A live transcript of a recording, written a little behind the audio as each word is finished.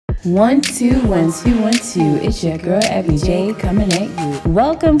1 2 1 2 1 2. It's your girl Abby J coming at you.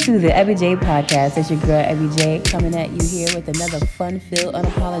 Welcome to the Abby J podcast. It's your girl Abby J coming at you here with another fun-filled,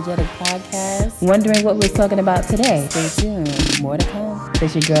 unapologetic podcast. Wondering what we're talking about today? Stay tuned. More to come.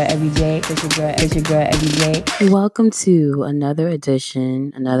 It's your girl Abby J. It's your girl Abby J. Welcome to another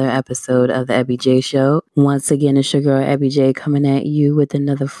edition, another episode of the Abby J Show. Once again, it's your girl Abby J coming at you with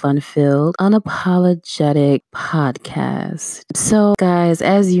another fun-filled, unapologetic podcast. So, guys,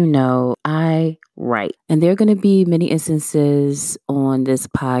 as you know, I write. And there are going to be many instances on this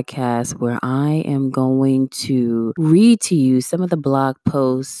podcast where I am going to read to you some of the blog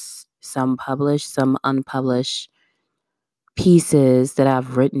posts, some published, some unpublished pieces that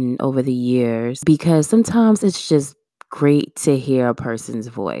I've written over the years, because sometimes it's just great to hear a person's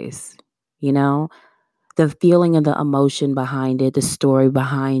voice, you know, the feeling and the emotion behind it, the story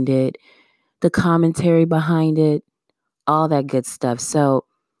behind it, the commentary behind it, all that good stuff. So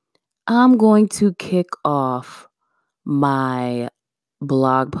I'm going to kick off my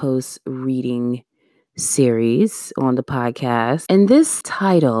blog post reading series on the podcast. And this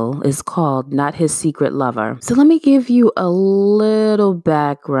title is called Not His Secret Lover. So let me give you a little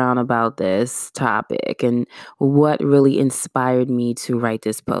background about this topic and what really inspired me to write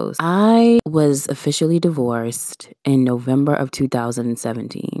this post. I was officially divorced in November of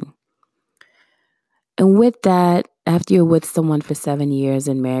 2017. And with that, after you're with someone for 7 years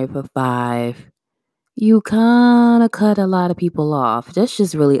and married for 5, you kind of cut a lot of people off. That's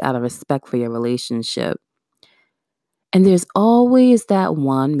just really out of respect for your relationship. And there's always that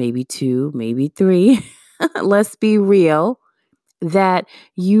one, maybe 2, maybe 3, let's be real, that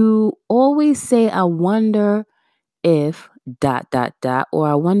you always say, I wonder if ... or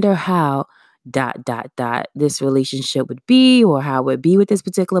I wonder how ... this relationship would be, or how it would be with this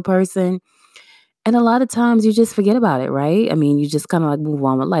particular person. And a lot of times you just forget about it, right? I mean, you just kind of like move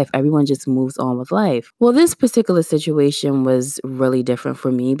on with life. Everyone just moves on with life. Well, this particular situation was really different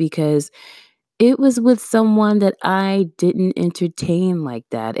for me because it was with someone that I didn't entertain like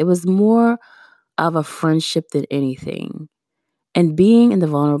that. It was more of a friendship than anything. And being in the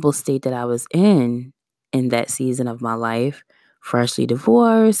vulnerable state that I was in that season of my life, freshly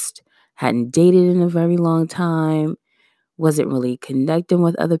divorced, hadn't dated in a very long time, wasn't really connecting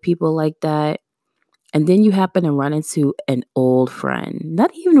with other people like that. And then you happen to run into an old friend,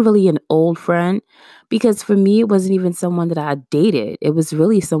 not even really an old friend, because for me, it wasn't even someone that I dated. It was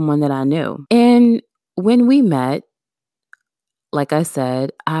really someone that I knew. And when we met, like I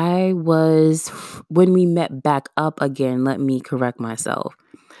said, when we met back up again, let me correct myself.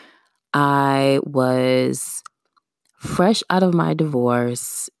 I was fresh out of my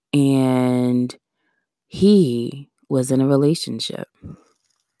divorce and he was in a relationship.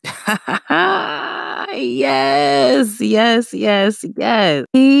 Yes. He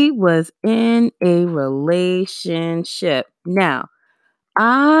was in a relationship. Now,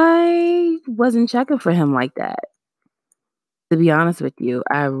 I wasn't checking for him like that. To be honest with you,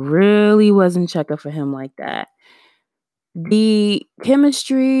 I really wasn't checking for him like that. The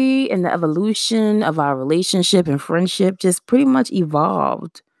chemistry and the evolution of our relationship and friendship just pretty much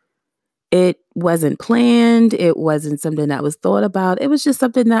evolved. It wasn't planned. It wasn't something that was thought about. It was just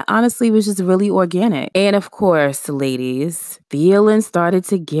something that honestly was just really organic. And of course, ladies, feelings started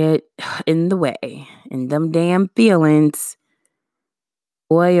to get in the way. And them damn feelings,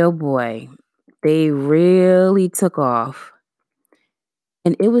 boy, oh boy, they really took off.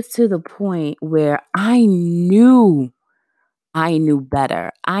 And it was to the point where I knew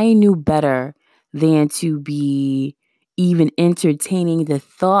better. I knew better than to be even entertaining the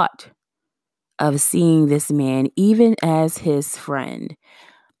thought of seeing this man, even as his friend.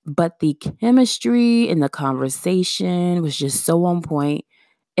 But the chemistry and the conversation was just so on point,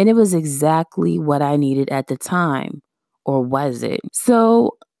 and it was exactly what I needed at the time. Or was it?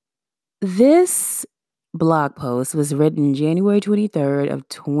 So this blog post was written January 23rd of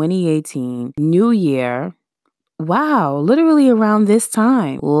 2018, New Year. Wow, literally around this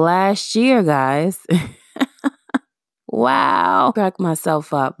time. Last year, guys. Wow. Crack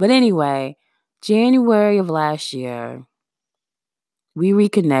myself up. But anyway, January of last year, we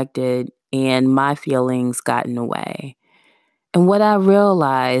reconnected and my feelings got in the way. And what I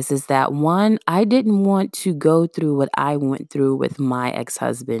realized is that, one, I didn't want to go through what I went through with my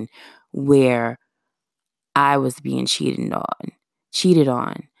ex-husband, where I was being cheated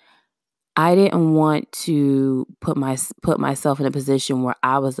on. I didn't want to put myself in a position where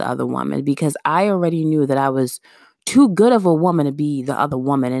I was the other woman, because I already knew that I was too good of a woman to be the other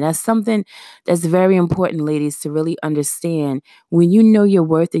woman. And that's something that's very important, ladies, to really understand. When you know your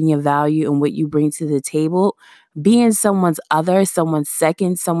worth and your value and what you bring to the table, Being someone's other, someone's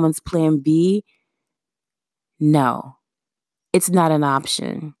second, someone's plan B, no, it's not an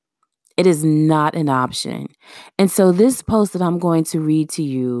option. It is not an option. And so this post that I'm going to read to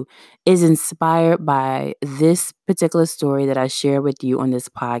you is inspired by this particular story that I share with you on this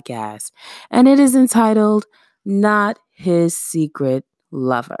podcast. And it is entitled, Not His Secret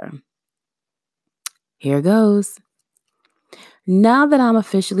Lover. Here goes. Now that I'm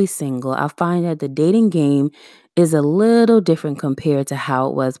officially single, I find that the dating game is a little different compared to how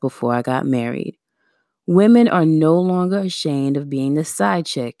it was before I got married. Women are no longer ashamed of being the side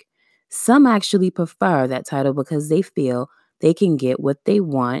chick. Some actually prefer that title because they feel they can get what they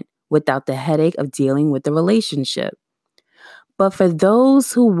want without the headache of dealing with the relationship. But for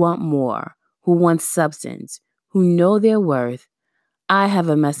those who want more, who want substance, who know their worth, I have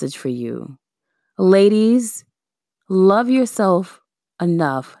a message for you. Ladies, love yourself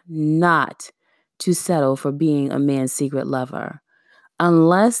enough not to settle for being a man's secret lover.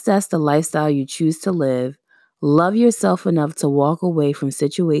 Unless that's the lifestyle you choose to live, love yourself enough to walk away from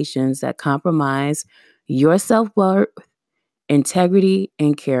situations that compromise your self-worth, integrity,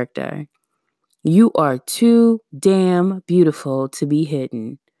 and character. You are too damn beautiful to be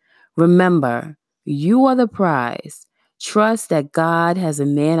hidden. Remember, you are the prize. Trust that God has a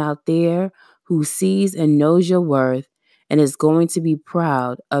man out there who sees and knows your worth and is going to be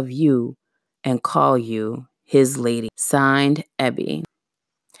proud of you and call you his lady. Signed, Ebby.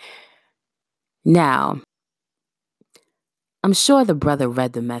 Now, I'm sure the brother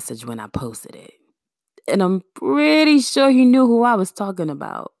read the message when I posted it, and I'm pretty sure he knew who I was talking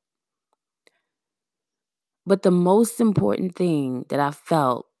about. But the most important thing that I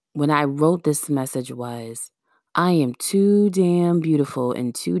felt when I wrote this message was, I am too damn beautiful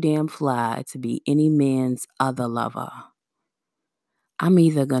and too damn fly to be any man's other lover. I'm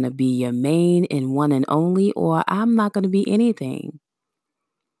either going to be your main and one and only, or I'm not going to be anything.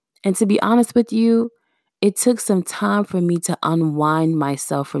 And to be honest with you, it took some time for me to unwind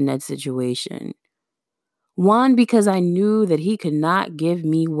myself from that situation. One, because I knew that he could not give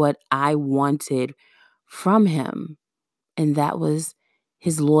me what I wanted from him, and that was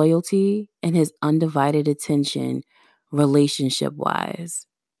his loyalty and his undivided attention relationship-wise.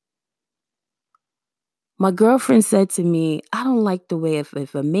 My girlfriend said to me, I don't like the way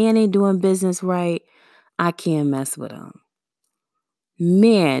if a man ain't doing business right, I can't mess with him.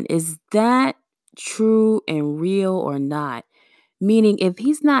 Man, is that true and real or not? Meaning, if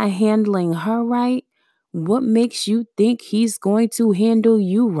he's not handling her right, what makes you think he's going to handle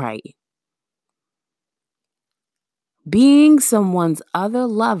you right? Being someone's other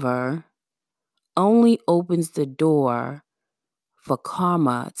lover only opens the door for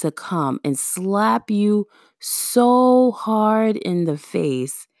karma to come and slap you so hard in the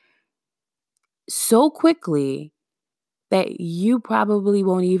face so quickly that you probably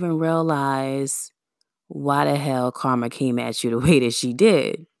won't even realize why the hell karma came at you the way that she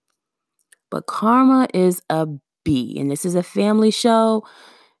did. But karma is a B, and this is a family show,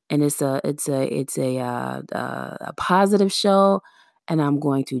 and it's a positive show, and I'm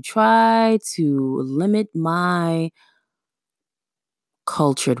going to try to limit my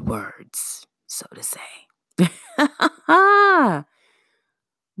cultured words, so to say.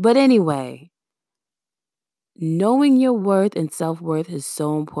 But anyway, knowing your worth and self-worth is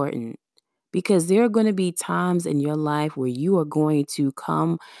so important because there are going to be times in your life where you are going to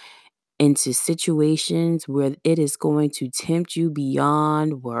come into situations where it is going to tempt you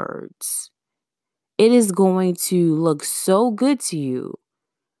beyond words. It is going to look so good to you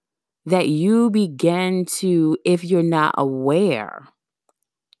that you begin to, if you're not aware,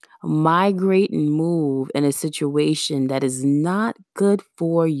 migrate and move in a situation that is not good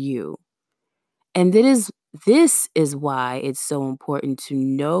for you. And this is why it's so important to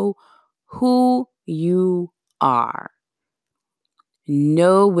know who you are.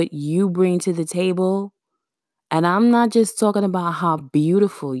 Know what you bring to the table. And I'm not just talking about how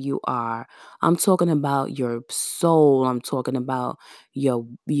beautiful you are. I'm talking about your soul. I'm talking about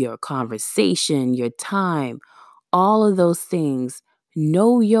your conversation, your time, all of those things.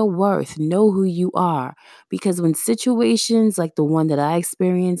 Know your worth. Know who you are. Because when situations like the one that I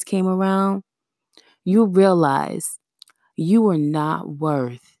experienced came around, you realize you are not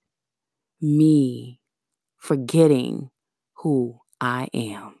worth me forgetting who I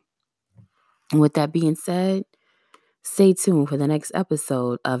am. And with that being said, stay tuned for the next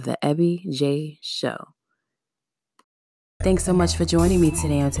episode of the Ebby J Show. Thanks so much for joining me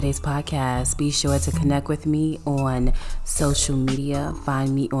today on today's podcast. Be sure to connect with me on social media.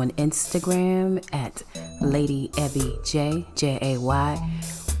 Find me on Instagram at Lady Ebby J, Jay.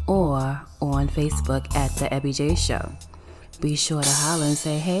 or on Facebook at The Abby J Show. Be sure to holler and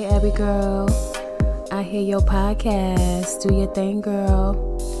say, hey, Abby girl, I hear your podcast. Do your thing, girl.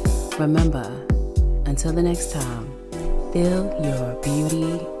 Remember, until the next time, feel your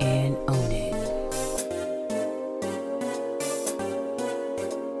beauty and